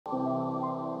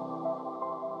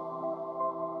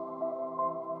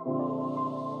Supply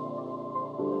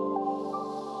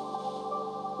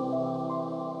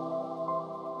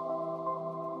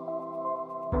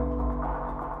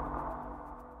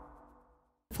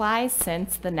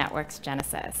since the network's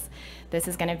genesis. This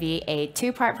is going to be a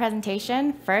two-part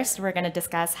presentation. First, we're going to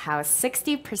discuss how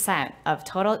 60% of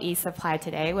total ETH supply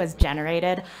today was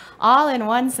generated all in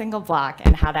one single block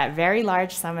and how that very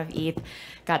large sum of ETH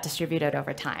got distributed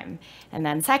over time. And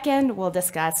then second, we'll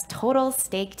discuss total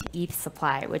staked ETH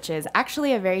supply, which is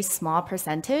actually a very small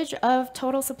percentage of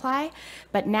total supply,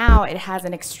 but now it has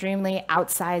an extremely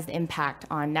outsized impact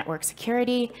on network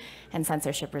security and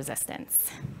censorship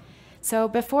resistance. So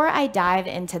before I dive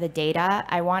into the data,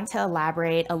 I want to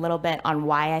elaborate a little bit on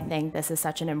why I think this is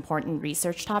such an important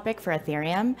research topic for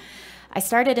Ethereum. I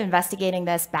started investigating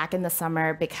this back in the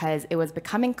summer because it was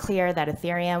becoming clear that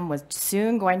Ethereum was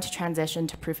soon going to transition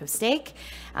to proof of stake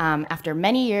after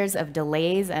many years of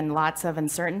delays and lots of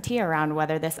uncertainty around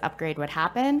whether this upgrade would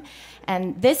happen.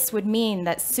 And this would mean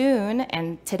that soon,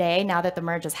 and today, now that the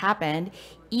merge has happened,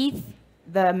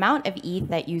 the amount of ETH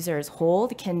that users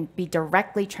hold can be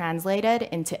directly translated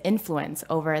into influence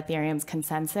over Ethereum's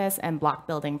consensus and block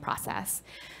building process.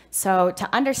 So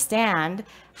to understand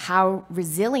how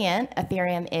resilient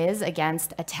Ethereum is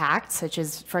against attacks, such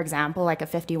as, for example, like a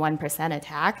 51%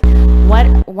 attack,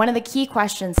 one of the key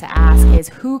questions to ask is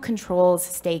who controls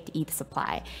staked ETH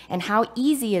supply, and how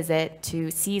easy is it to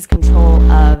seize control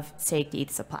of staked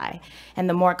ETH supply? And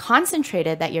the more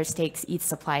concentrated that your staked ETH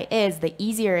supply is, the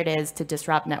easier it is to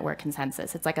disrupt network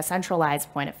consensus. It's like a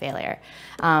centralized point of failure.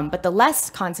 But the less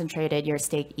concentrated your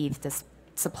staked ETH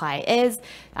supply is,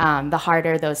 the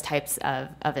harder those types of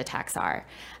attacks are.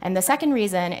 And the second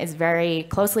reason is very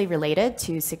closely related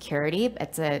to security.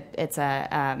 It's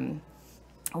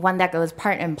one that goes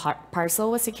part and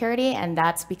parcel with security, and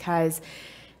that's because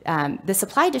the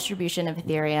supply distribution of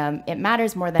Ethereum, it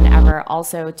matters more than ever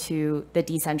also to the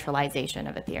decentralization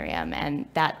of Ethereum, and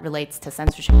that relates to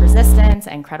censorship resistance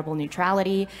and credible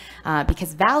neutrality,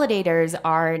 because validators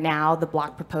are now the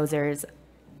block proposers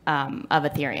of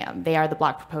Ethereum. They are the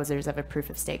block proposers of a proof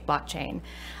of stake blockchain.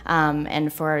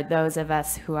 And for those of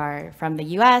us who are from the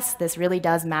US, this really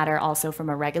does matter also from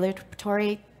a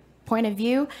regulatory point of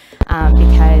view,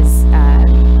 because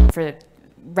for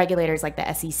regulators like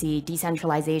the SEC,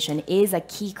 decentralization is a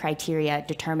key criteria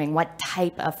determining what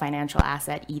type of financial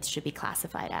asset ETH should be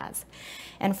classified as.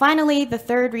 And finally, the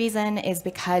third reason is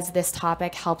because this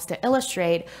topic helps to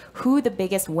illustrate who the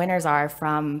biggest winners are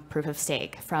from proof of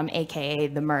stake, from AKA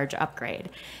the merge upgrade.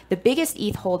 The biggest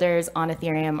ETH holders on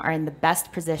Ethereum are in the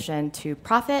best position to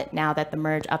profit now that the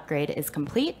merge upgrade is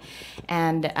complete.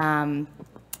 And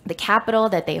the capital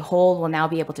that they hold will now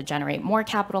be able to generate more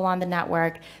capital on the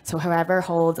network. So whoever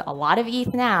holds a lot of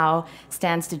ETH now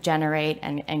stands to generate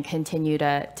and continue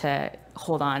to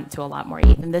hold on to a lot more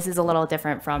ETH. And this is a little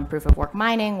different from proof of work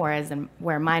mining,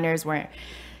 where miners were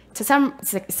to some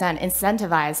extent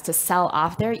incentivized to sell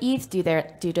off their ETH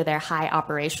due to their high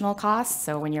operational costs.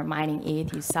 So when you're mining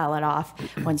ETH, you sell it off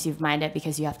once you've mined it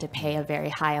because you have to pay a very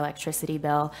high electricity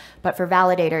bill. But for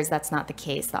validators, that's not the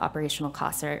case. The operational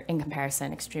costs are, in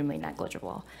comparison, extremely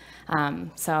negligible.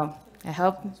 So I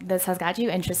hope this has got you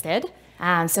interested.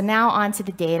 So now on to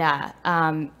the data.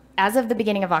 As of the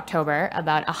beginning of October,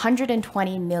 about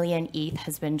 120 million ETH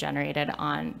has been generated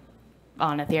on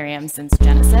Ethereum since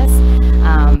Genesis.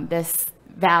 This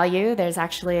value, there's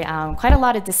actually quite a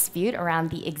lot of dispute around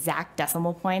the exact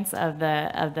decimal points of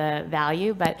the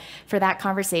value, but for that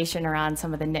conversation around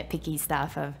some of the nitpicky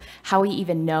stuff of how we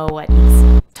even know what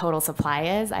ETH's total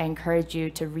supply is, I encourage you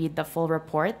to read the full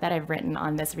report that I've written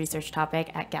on this research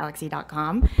topic at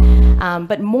galaxy.com.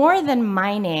 But more than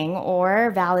mining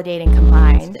or validating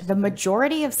combined, the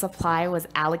majority of supply was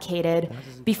allocated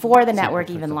before the network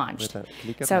even launched.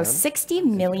 So 60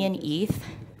 million ETH,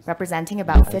 representing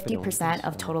about 50%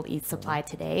 of total ETH supply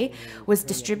today, was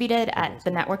distributed at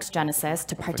the network's genesis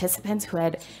to participants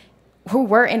who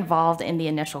were involved in the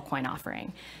initial coin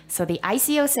offering. So the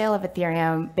ICO sale of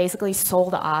Ethereum basically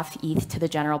sold off ETH to the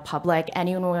general public.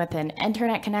 Anyone with an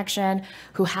internet connection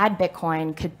who had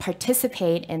Bitcoin could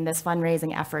participate in this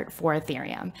fundraising effort for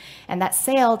Ethereum. And that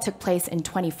sale took place in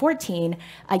 2014,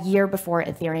 a year before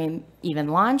Ethereum even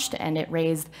launched, and it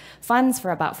raised funds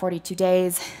for about 42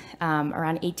 days.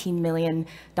 Around $18 million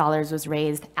was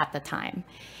raised at the time.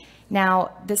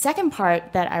 Now, the second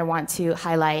part that I want to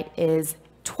highlight is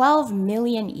 12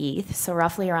 million ETH, so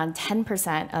roughly around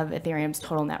 10% of Ethereum's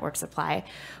total network supply,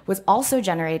 was also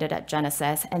generated at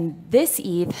Genesis, and this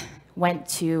ETH went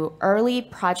to early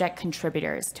project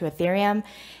contributors to Ethereum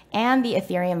and the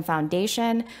Ethereum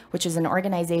Foundation, which is an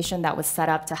organization that was set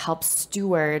up to help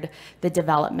steward the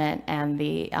development and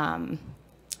the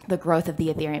growth of the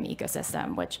Ethereum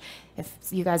ecosystem, which if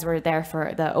you guys were there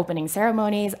for the opening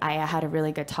ceremonies, Aya had a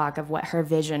really good talk of what her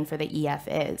vision for the EF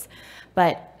is.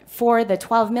 But for the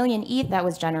 12 million ETH that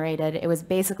was generated, it was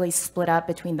basically split up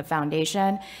between the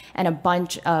foundation and a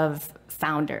bunch of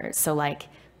founders. So like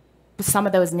some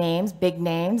of those names, big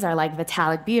names, are like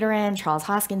Vitalik Buterin, Charles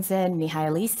Hoskinson,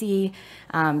 Mihai Lisi,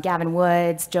 Gavin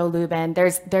Woods, Joe Lubin.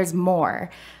 There's more.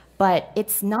 But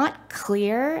it's not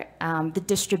clear the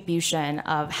distribution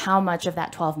of how much of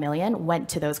that 12 million went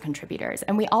to those contributors.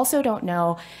 And we also don't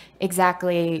know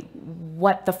exactly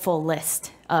what the full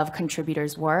list of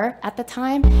contributors were at the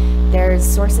time. There's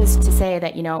sources to say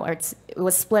that, it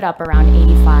was split up around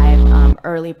 85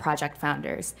 early project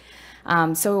founders.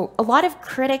 So a lot of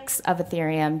critics of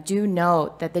Ethereum do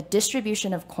note that the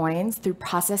distribution of coins through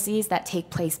processes that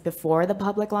take place before the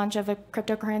public launch of a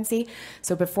cryptocurrency,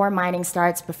 so before mining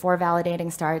starts, before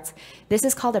validating starts, this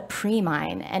is called a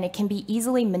pre-mine, and it can be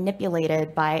easily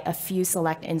manipulated by a few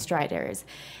select insiders.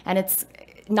 And it's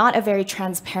not a very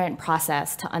transparent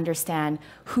process to understand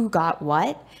who got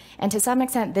what. And to some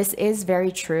extent, this is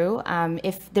very true.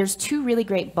 If there's two really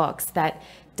great books that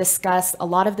discuss a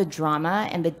lot of the drama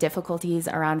and the difficulties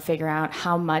around figuring out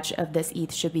how much of this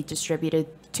ETH should be distributed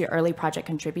to early project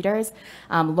contributors.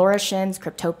 Laura Shin's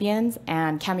Cryptopians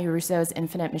and Cami Russo's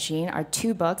Infinite Machine are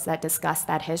two books that discuss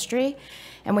that history.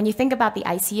 And when you think about the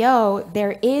ICO,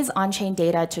 there is on-chain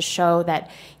data to show that,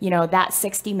 that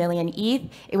 60 million ETH,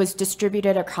 it was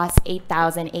distributed across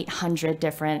 8,800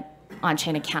 different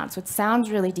on-chain accounts, which sounds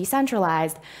really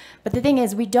decentralized. But the thing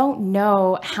is, we don't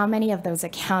know how many of those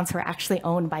accounts were actually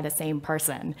owned by the same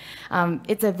person.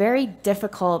 It's a very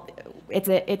difficult,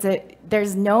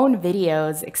 there's known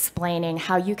videos explaining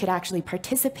how you could actually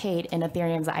participate in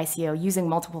Ethereum's ICO using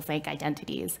multiple fake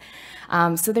identities.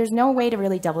 So there's no way to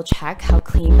really double check how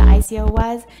clean the ICO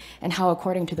was and how,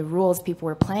 according to the rules, people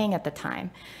were playing at the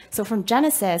time. So from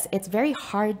Genesis, it's very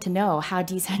hard to know how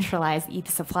decentralized ETH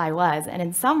supply was. And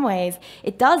in some ways,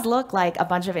 it does look like a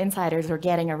bunch of insiders were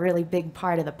getting a really big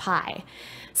part of the pie.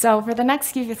 So for the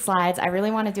next few slides, I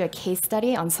really want to do a case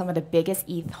study on some of the biggest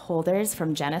ETH holders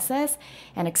from Genesis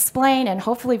and explain and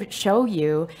hopefully show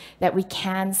you that we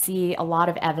can see a lot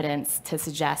of evidence to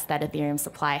suggest that Ethereum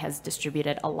supply has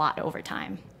distributed a lot over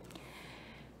time.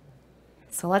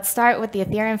 So let's start with the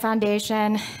Ethereum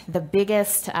Foundation, the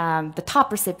biggest, the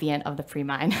top recipient of the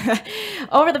pre-mine.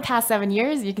 Over the past 7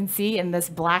 years, you can see in this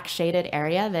black shaded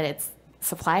area that its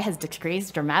supply has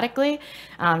decreased dramatically.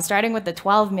 Starting with the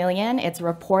 12 million, it's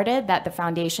reported that the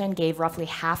foundation gave roughly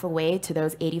half away to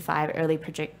those 85 early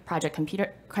project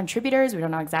contributors. We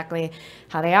don't know exactly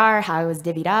how they are, how it was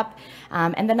divvied up.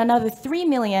 And then another 3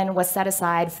 million was set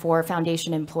aside for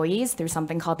foundation employees through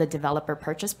something called the developer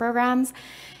purchase programs.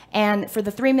 And for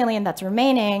the 3 million that's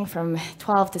remaining, from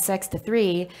 12 to 6 to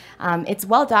 3, it's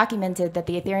well documented that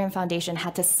the Ethereum Foundation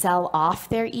had to sell off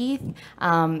their ETH in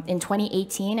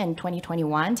 2018 and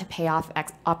 2021 to pay off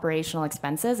operational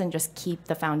expenses and just keep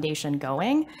the foundation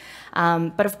going.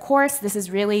 But of course, this is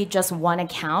really just one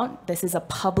account. This is a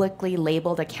publicly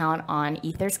labeled account on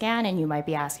Etherscan, and you might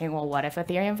be asking, well, what if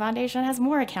Ethereum Foundation has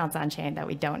more accounts on chain that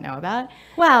we don't know about?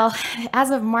 Well, as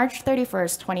of March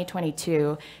 31st,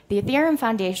 2022, the Ethereum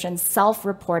Foundation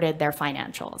self-reported their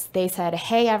financials. They said,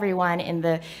 hey, everyone, in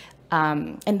the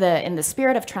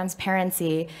spirit of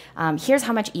transparency, here's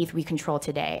how much ETH we control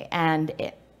today. And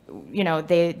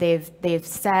they've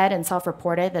said and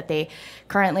self-reported that they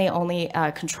currently only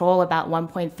control about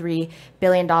 $1.3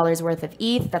 billion worth of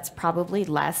ETH. That's probably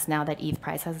less now that ETH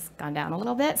price has gone down a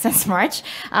little bit since March.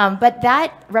 But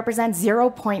that represents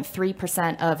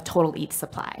 0.3% of total ETH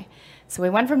supply. So we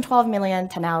went from 12 million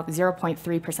to now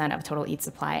 0.3% of total ETH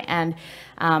supply. And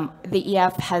the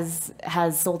EF has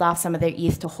sold off some of their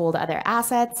ETH to hold other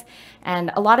assets.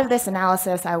 And a lot of this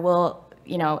analysis, I will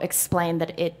explain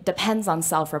that it depends on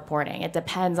self-reporting. It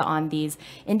depends on these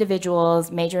individuals,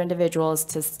 major individuals,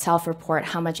 to self-report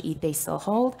how much ETH they still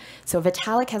hold. So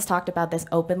Vitalik has talked about this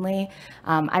openly.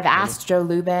 I've asked Joe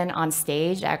Lubin on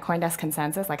stage at CoinDesk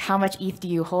Consensus, like, how much ETH do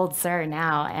you hold, sir,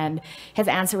 now? And his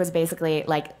answer was basically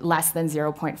like less than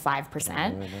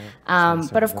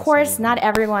 0.5%. But of course, not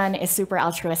everyone is super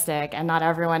altruistic, and not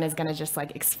everyone is going to just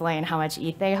like explain how much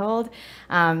ETH they hold.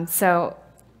 So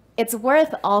it's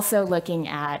worth also looking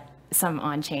at some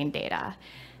on-chain data.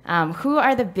 Who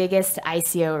are the biggest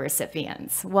ICO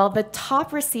recipients? Well, the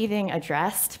top receiving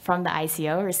address from the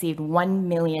ICO received 1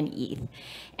 million ETH.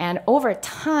 And over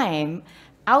time,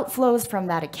 outflows from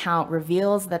that account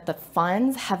reveals that the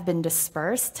funds have been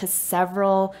dispersed to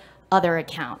several other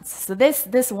accounts. So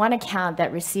this one account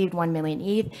that received 1 million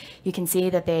ETH, you can see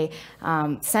that they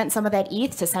sent some of that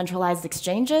ETH to centralized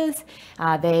exchanges.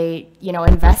 They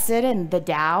invested in the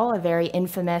DAO, a very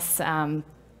infamous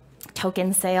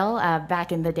token sale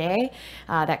back in the day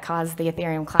that caused the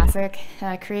Ethereum Classic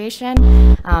creation,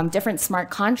 different smart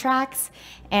contracts.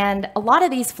 And a lot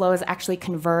of these flows actually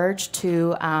converge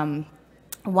to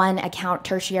one account,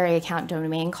 tertiary account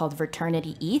domain called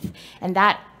Fraternity ETH. And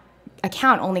that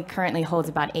account only currently holds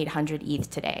about 800 ETH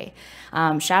today.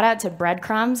 Shout out to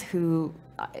Breadcrumbs, who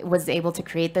was able to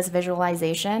create this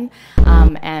visualization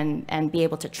and be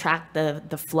able to track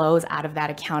the flows out of that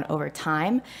account over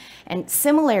time. And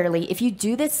similarly, if you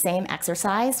do this same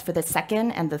exercise for the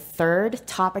second and the third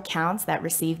top accounts that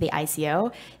received the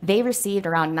ICO, they received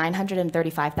around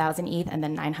 935,000 ETH and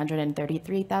then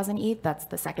 933,000 ETH. That's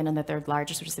the second and the third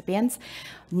largest recipients.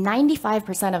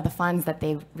 95% of the funds that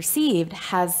they've received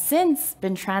has since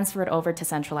been transferred over to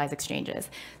centralized exchanges.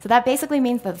 So that basically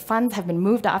means that the funds have been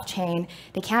moved off chain.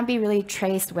 They can't be really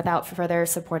traced without further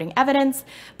supporting evidence,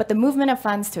 but the movement of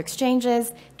funds to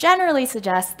exchanges generally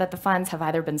suggests that the funds have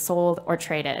either been sold or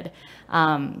traded.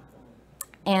 And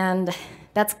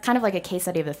that's kind of like a case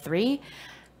study of the three.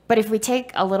 But if we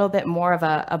take a little bit more of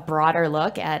a broader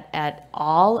look at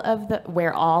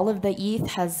where all of the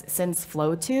ETH has since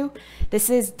flowed to, this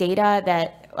is data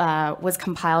that was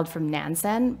compiled from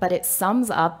Nansen, but it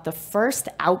sums up the first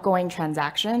outgoing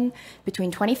transaction between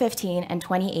 2015 and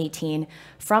 2018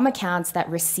 from accounts that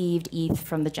received ETH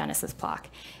from the Genesis block.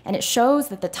 And it shows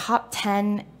that the top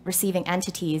 10 receiving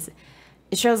entities,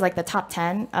 it shows like the top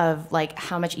 10 of like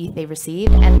how much ETH they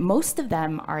received, and most of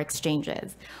them are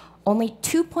exchanges. Only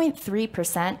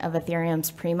 2.3% of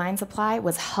Ethereum's pre-mine supply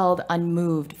was held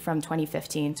unmoved from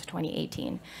 2015 to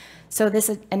 2018. So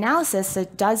this analysis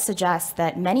does suggest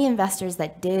that many investors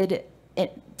that did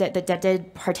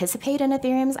participate in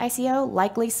Ethereum's ICO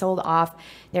likely sold off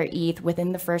their ETH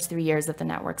within the first 3 years of the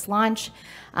network's launch.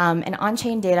 And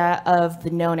on-chain data of the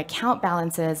known account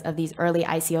balances of these early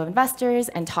ICO investors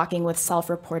and talking with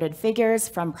self-reported figures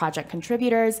from project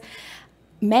contributors,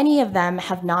 many of them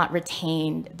have not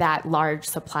retained that large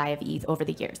supply of ETH over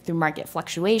the years through market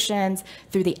fluctuations,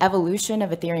 through the evolution of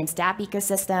Ethereum's dApp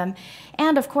ecosystem.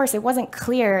 And of course, it wasn't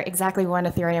clear exactly when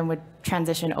Ethereum would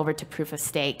transition over to proof of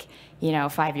stake,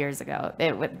 5 years ago.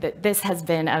 This has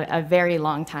been a very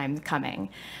long time coming.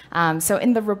 So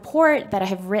in the report that I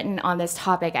have written on this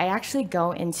topic, I actually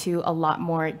go into a lot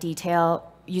more detail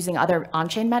using other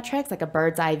on-chain metrics, like a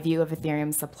bird's eye view of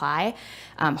Ethereum supply.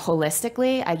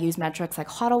 Holistically, I use metrics like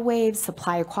HODL waves,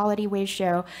 supply equality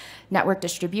ratio, network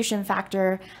distribution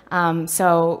factor.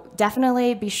 So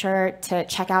definitely be sure to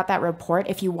check out that report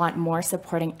if you want more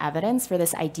supporting evidence for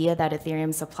this idea that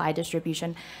Ethereum supply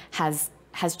distribution has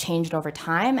changed over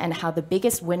time, and how the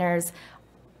biggest winners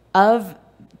of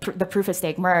the proof of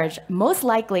stake merge most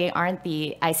likely aren't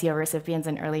the ICO recipients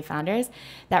and early founders.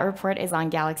 That report is on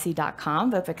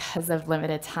galaxy.com, but because of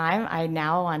limited time, I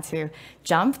now want to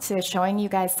jump to showing you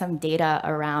guys some data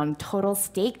around total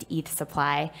staked ETH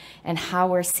supply and how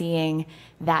we're seeing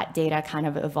that data kind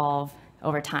of evolve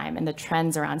over time and the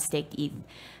trends around staked ETH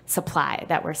supply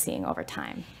that we're seeing over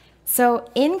time. So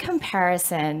in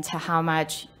comparison to how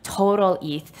much total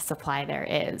ETH supply there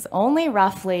is, only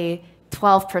roughly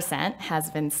 12%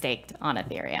 has been staked on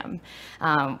Ethereum,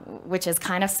 which is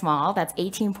kind of small. That's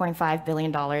 $18.5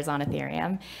 billion on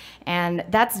Ethereum. And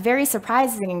that's very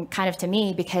surprising kind of to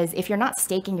me, because if you're not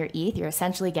staking your ETH, you're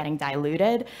essentially getting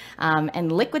diluted.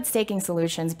 And liquid staking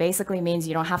solutions basically means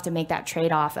you don't have to make that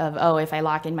trade-off of, oh, if I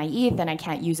lock in my ETH, then I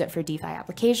can't use it for DeFi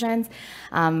applications.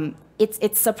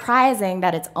 It's surprising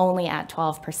that it's only at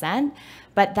 12%.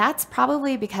 But that's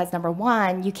probably because, number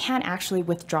one, you can't actually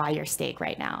withdraw your stake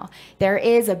right now. There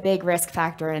is a big risk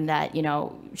factor in that,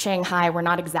 Shanghai, we're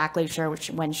not exactly sure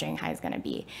when Shanghai is going to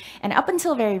be. And up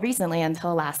until very recently,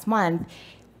 until last month,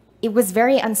 it was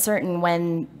very uncertain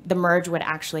when the merge would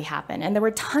actually happen. And there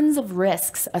were tons of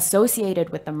risks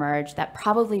associated with the merge that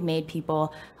probably made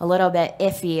people a little bit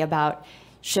iffy about,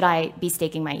 should I be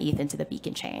staking my ETH into the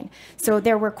Beacon chain? So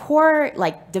there were core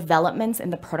developments in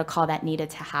the protocol that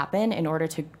needed to happen in order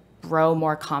to grow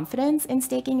more confidence in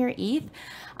staking your ETH.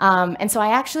 And so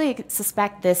I actually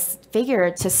suspect this figure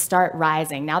to start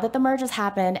rising now that the merge has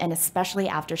happened, and especially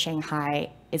after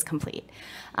Shanghai is complete.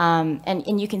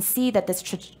 And you can see that this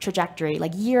trajectory,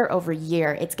 year over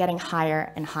year, it's getting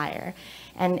higher and higher.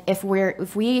 And if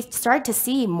we start to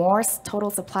see more total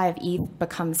supply of ETH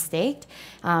become staked,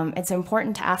 it's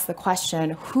important to ask the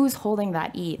question, who's holding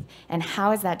that ETH, and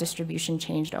how has that distribution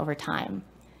changed over time?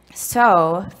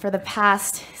 So for the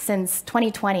past, since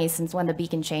 2020, since when the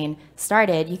beacon chain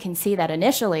started, you can see that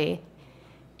initially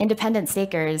independent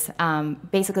stakers,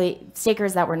 basically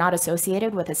stakers that were not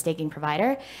associated with a staking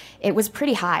provider, it was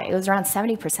pretty high. It was around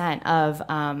 70%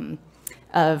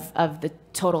 of the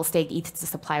total stake ETH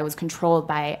supply was controlled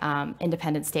by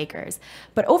independent stakers.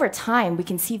 But over time, we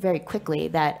can see very quickly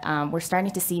that we're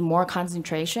starting to see more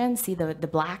concentration, see the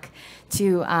black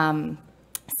to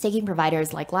staking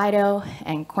providers like Lido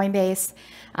and Coinbase.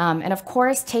 And of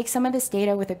course, take some of this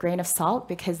data with a grain of salt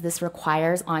because this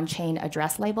requires on-chain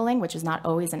address labeling, which is not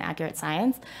always an accurate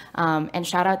science. And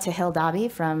shout out to Hill Dobby,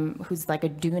 who's like a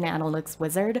Dune analytics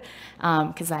wizard,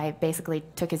 because I basically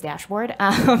took his dashboard.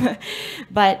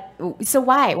 But so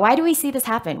why do we see this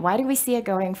happen? Why do we see it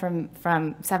going from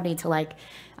 70 to like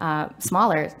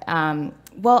smaller?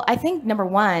 Well, I think number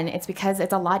one, it's because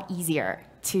it's a lot easier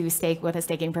to stake with a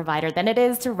staking provider than it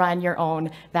is to run your own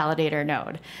validator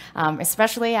node,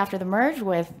 especially after the merge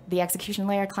with the execution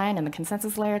layer client and the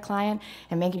consensus layer client,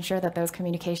 and making sure that those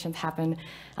communications happen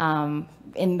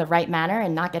in the right manner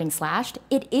and not getting slashed.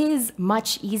 It is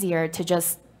much easier to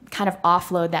just kind of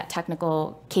offload that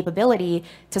technical capability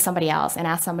to somebody else and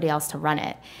ask somebody else to run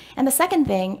it. And the second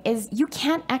thing is you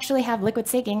can't actually have liquid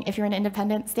staking if you're an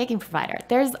independent staking provider.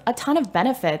 There's a ton of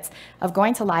benefits of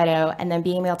going to Lido and then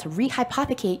being able to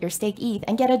rehypothecate your stake ETH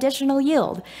and get additional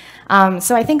yield.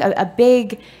 So I think a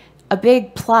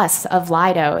big plus of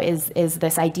Lido is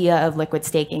this idea of liquid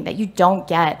staking that you don't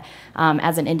get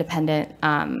as an independent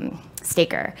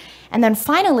staker. And then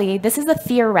finally, this is a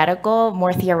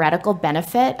more theoretical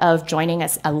benefit of joining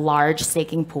a large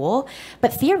staking pool.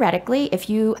 But theoretically, if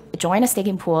you join a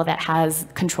staking pool that has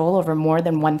control over more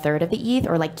than 1/3 of the ETH,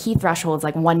 or like key thresholds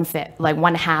like 1/5, like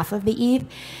 1/2 of the ETH,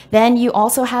 then you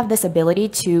also have this ability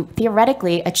to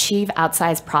theoretically achieve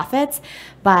outsized profits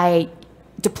by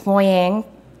deploying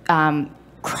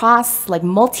cross, like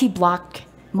multi-block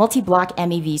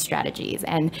MEV strategies,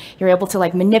 and you're able to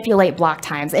like manipulate block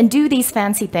times and do these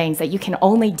fancy things that you can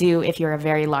only do if you're a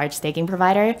very large staking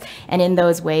provider, and in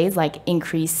those ways like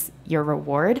increase your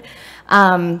reward.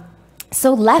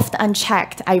 So left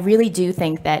unchecked, I really do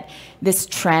think that this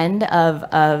trend of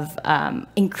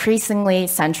increasingly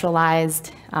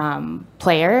centralized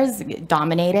players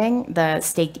dominating the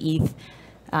staked ETH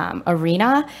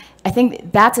arena, I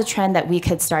think that's a trend that we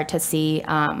could start to see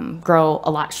grow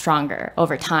a lot stronger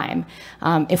over time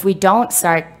if we don't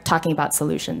start talking about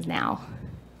solutions now.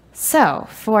 So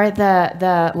for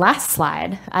the last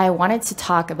slide, I wanted to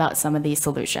talk about some of these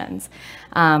solutions.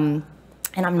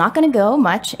 And I'm not going to go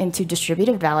much into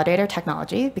distributed validator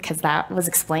technology because that was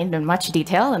explained in much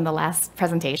detail in the last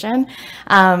presentation.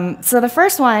 So the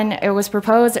first one, it was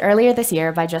proposed earlier this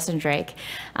year by Justin Drake,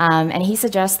 and he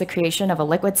suggests the creation of a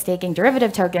liquid staking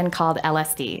derivative token called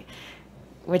LSD,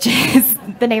 which is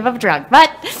the name of a drug,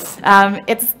 but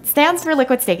it stands for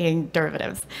liquid staking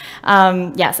derivatives.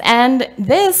 Yes, and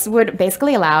this would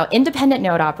basically allow independent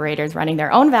node operators running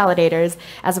their own validators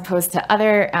as opposed to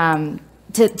other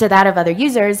to that of other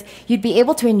users, you'd be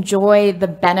able to enjoy the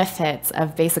benefits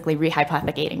of basically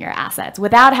rehypothecating your assets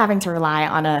without having to rely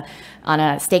on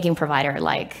a staking provider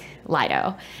like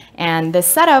Lido. And this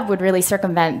setup would really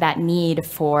circumvent that need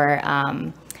for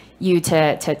you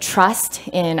to trust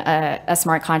in a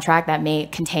smart contract that may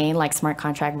contain like smart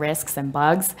contract risks and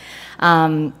bugs.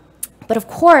 But of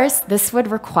course, this would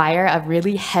require a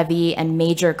really heavy and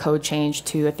major code change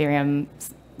to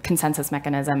Ethereum's consensus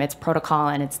mechanism, its protocol,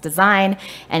 and its design.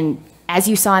 And as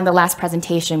you saw in the last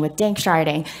presentation with dank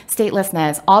sharding,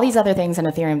 statelessness, all these other things in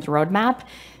Ethereum's roadmap,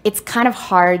 it's kind of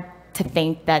hard to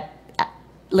think that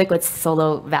liquid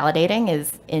solo validating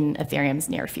is in Ethereum's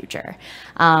near future.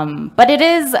 But it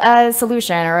is a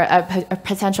solution or a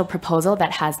potential proposal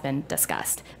that has been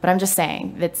discussed. But I'm just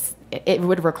saying it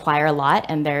would require a lot,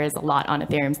 and there is a lot on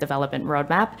Ethereum's development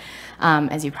roadmap,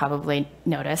 as you probably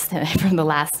noticed from the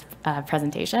last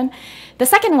presentation. The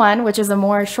second one, which is a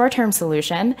more short-term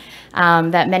solution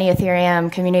that many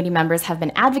Ethereum community members have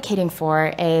been advocating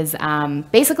for, is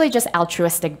basically just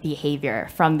altruistic behavior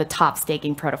from the top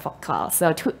staking protocol.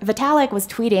 So Vitalik was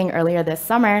tweeting earlier this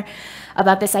summer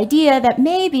about this idea that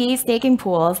maybe staking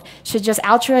pools should just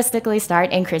altruistically start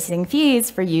increasing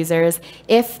fees for users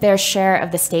if their share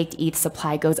of the staked ETH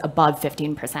supply goes above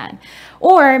 15%.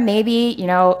 Or maybe, you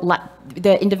know,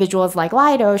 the individuals like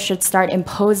Lido should start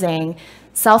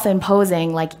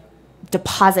self-imposing like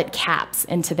deposit caps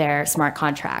into their smart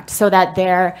contract so that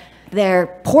their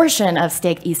portion of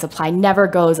staked ETH supply never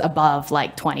goes above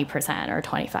like 20% or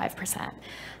 25%.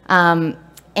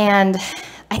 And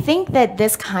I think that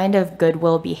this kind of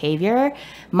goodwill behavior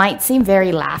might seem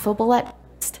very laughable at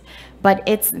first, but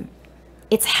it's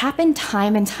it's happened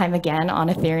time and time again on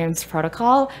Ethereum's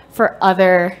protocol for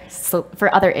other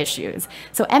issues.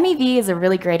 So MEV is a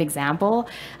really great example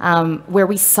where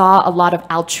we saw a lot of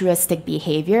altruistic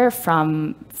behavior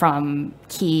from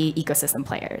key ecosystem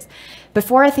players.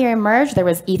 Before Ethereum merged, there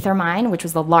was Ethermine, which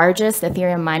was the largest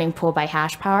Ethereum mining pool by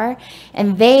hash power,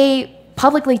 and they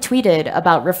publicly tweeted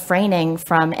about refraining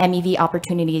from MEV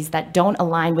opportunities that don't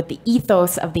align with the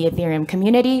ethos of the Ethereum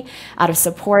community out of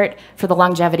support for the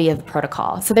longevity of the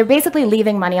protocol. So they're basically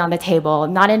leaving money on the table,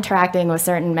 not interacting with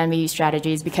certain MEV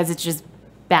strategies because it's just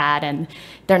bad and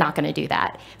they're not going to do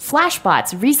that.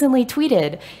 Flashbots recently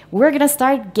tweeted, we're going to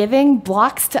start giving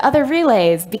blocks to other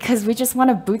relays because we just want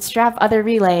to bootstrap other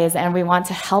relays and we want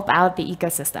to help out the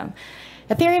ecosystem.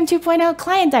 Ethereum 2.0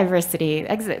 client diversity,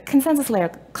 consensus layer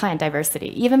client diversity,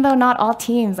 even though not all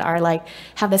teams are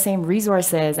have the same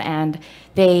resources and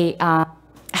they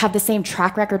have the same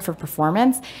track record for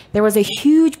performance, there was a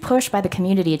huge push by the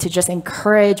community to just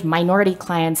encourage minority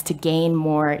clients to gain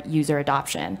more user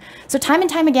adoption. So time and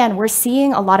time again, we're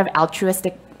seeing a lot of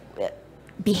altruistic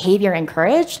behavior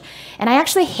encouraged, and I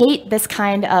actually hate this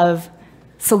kind of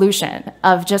solution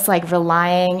of just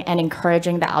relying and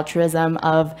encouraging the altruism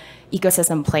of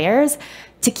ecosystem players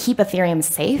to keep Ethereum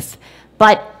safe.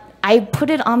 But I put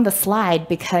it on the slide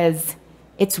because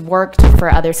it's worked for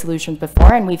other solutions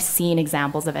before, and we've seen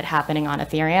examples of it happening on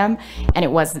Ethereum. And it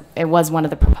was one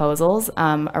of the proposals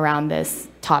around this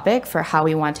topic for how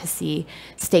we want to see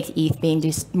staked ETH being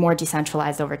more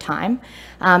decentralized over time.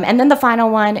 And then the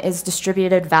final one is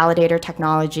distributed validator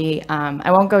technology. I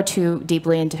won't go too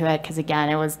deeply into it because, again,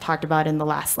 it was talked about in the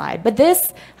last slide. But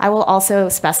this, I will also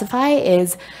specify,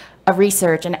 is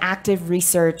an active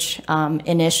research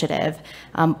initiative.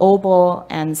 OBOL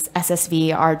and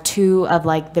SSV are two of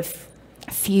the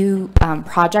few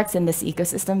projects in this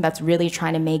ecosystem that's really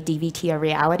trying to make DVT a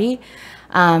reality.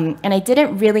 And I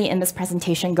didn't really in this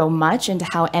presentation go much into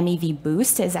how MEV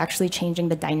Boost is actually changing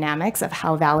the dynamics of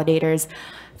how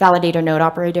validator node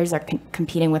operators are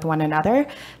competing with one another.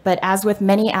 But as with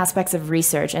many aspects of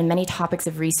research and many topics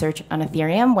of research on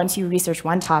Ethereum, once you research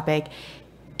one topic,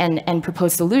 and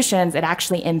propose solutions, it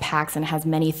actually impacts and has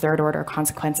many third-order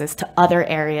consequences to other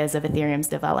areas of Ethereum's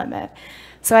development.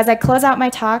 So as I close out my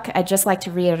talk, I'd just like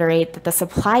to reiterate that the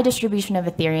supply distribution of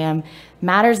Ethereum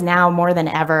matters now more than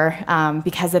ever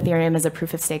because Ethereum is a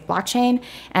proof-of-stake blockchain,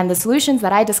 and the solutions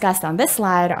that I discussed on this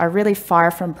slide are really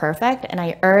far from perfect, and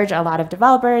I urge a lot of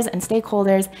developers and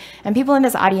stakeholders and people in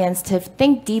this audience to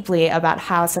think deeply about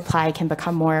how supply can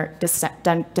become more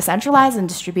decentralized and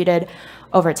distributed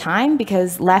over time,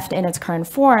 because left in its current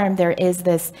form, there is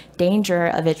this danger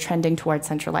of it trending towards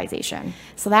centralization.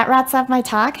 So that wraps up my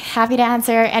talk. Happy to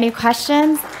answer any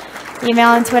questions. Email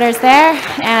and Twitter's there.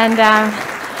 And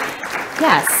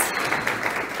yes.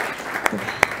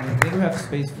 I think we have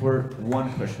space for one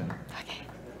question. Okay.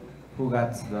 Who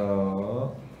got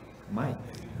the mic?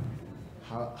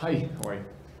 Hi, how are you?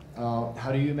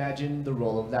 How do you imagine the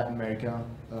role of Latin America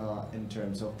in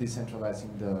terms of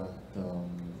decentralizing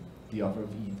the offer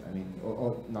of ETH? I mean,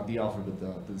 or not the offer,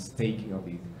 but the staking of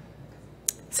ETH.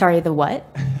 Sorry, the what?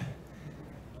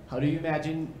 How do you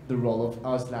imagine the role of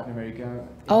us, Latin America,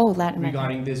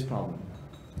 regarding this problem?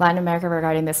 Latin America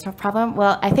regarding this problem?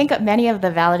 Well, I think many of the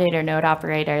validator node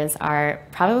operators are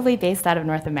probably based out of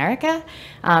North America.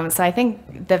 So I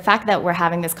think the fact that we're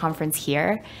having this conference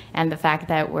here and the fact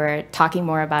that we're talking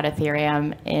more about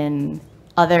Ethereum in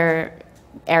other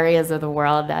areas of the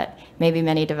world that maybe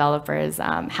many developers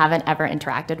haven't ever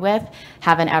interacted with,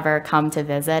 haven't ever come to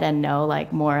visit and know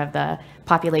more of the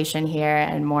population here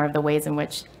and more of the ways in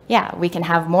which, yeah, we can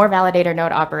have more validator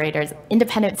node operators,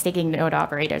 independent staking node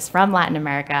operators from Latin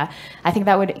America. I think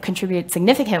that would contribute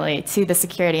significantly to the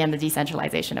security and the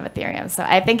decentralization of Ethereum. So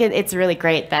I think it's really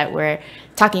great that we're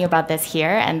talking about this here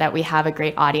and that we have a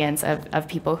great audience of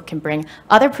people who can bring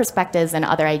other perspectives and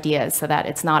other ideas so that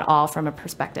it's not all from a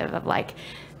perspective of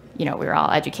we were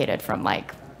all educated from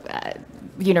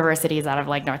universities out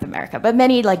of North America, but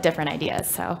many different ideas.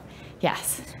 So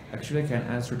yes. Actually, I can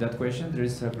answer that question. There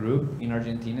is a group in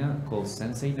Argentina called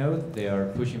Sensei Node. They are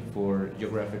pushing for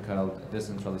geographical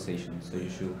decentralization, so you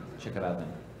should check it out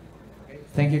then.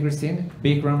 Thank you, Christine.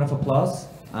 Big round of applause.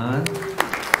 And